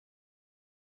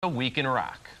A Week in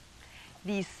Rock.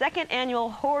 The second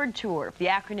annual H.O.R.D.E Tour, the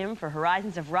acronym for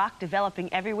Horizons of Rock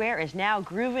Developing Everywhere, is now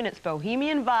grooving its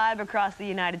bohemian vibe across the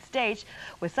United States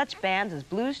with such bands as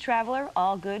Blues Traveler,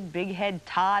 All Good, Big Head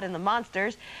Todd and the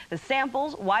Monsters, The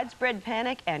Samples, Widespread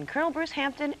Panic, and Colonel Bruce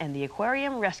Hampton and the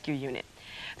Aquarium Rescue Unit.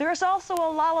 There is also a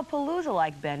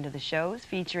Lollapalooza-like bend to the shows,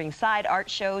 featuring side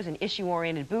art shows and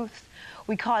issue-oriented booths.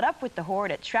 We caught up with the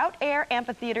H.O.R.D.E at Trout-Air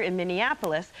Amphitheater in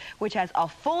Minneapolis, which has a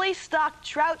fully stocked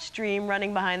trout stream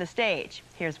running behind the stage.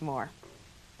 Here's more.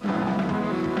 The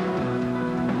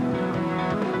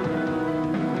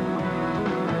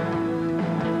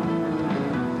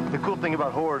cool thing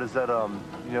about H.O.R.D.E is that,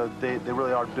 you know, they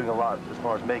really are doing a lot as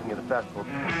far as making it a festival.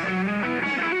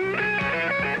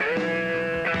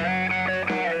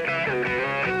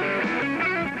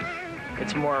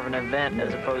 It's more of an event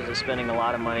as opposed to spending a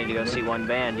lot of money to go see one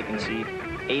band. You can see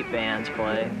 8 bands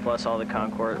play, plus all the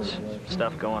concourse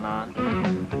stuff going on.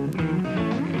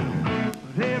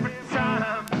 Every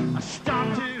time I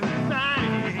start to think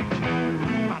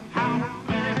about how I'm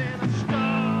living in a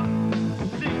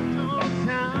star-single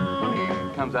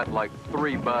town. It comes out to like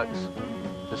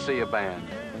 $3 to see a band.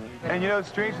 And you know,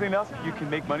 strangely enough, you can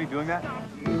make money doing that.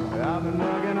 I've been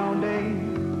working all day.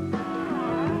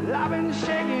 I've been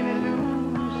shaking it loose.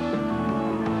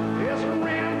 It's been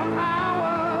raining for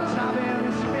hours. I've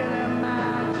been spilling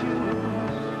my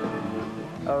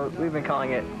juice. We've been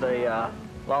calling it the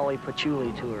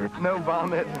Lollapalooza Tour. No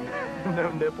vomit,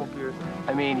 no nipple piercing.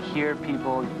 I mean, here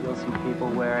you'll see people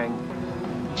wearing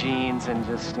jeans and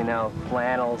just, you know,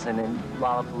 flannels, and in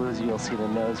Lollapalooza you'll see the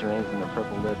nose rings and the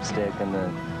purple lipstick and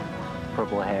the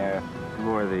purple hair.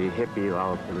 More the hippie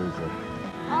Lollapalooza.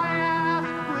 I ask,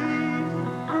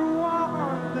 please, for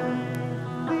one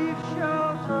thing. Leave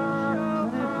shelter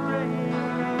in the rain.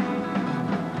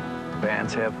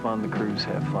 Bands have fun, the crews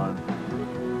have fun.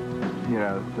 You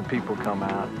know, the people come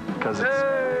out because it's...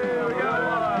 Hey, we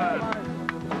got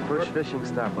one! First fishing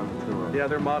stop on the tour. Yeah,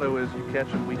 their motto is, you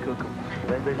catch them, we cook them.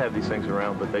 They have these things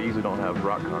around, but they usually don't have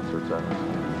rock concerts at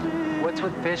them. What's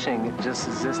with fishing? Is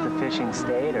this the fishing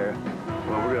state, or?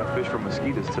 Well, we're gonna fish for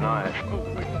mosquitoes tonight.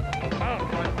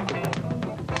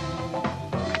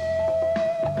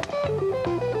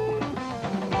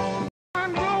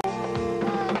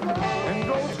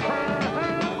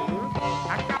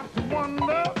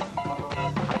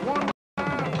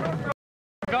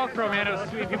 Velcro, man, it was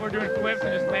sweet. People were doing flips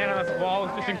and just landing on this wall. It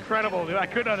was just incredible, dude.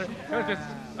 It was just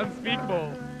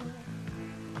unspeakable.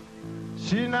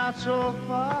 She's not so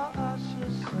far,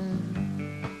 she's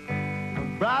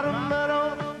saying. About a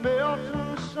meadow, melt to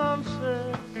the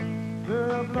sunset.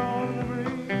 They're blowing the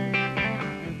breeze.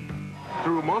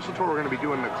 Through most of the tour, we're going to be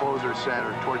doing the closer set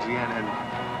or towards the end. And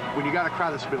when you got a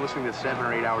crowd that's been listening to 7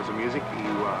 or 8 hours of music,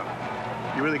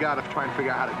 you really got to try and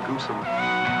figure out how to goose them.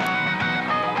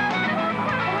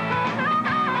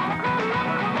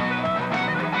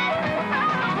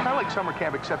 Summer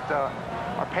camp, except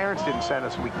our parents didn't send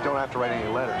us, and we don't have to write any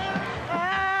letters.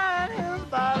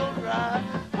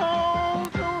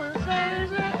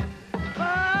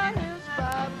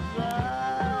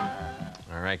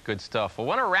 All right, good stuff. Well,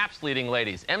 one of rap's leading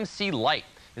ladies, MC Lyte,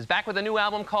 is back with a new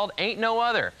album called Ain't No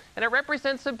Other, and it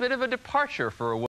represents a bit of a departure for a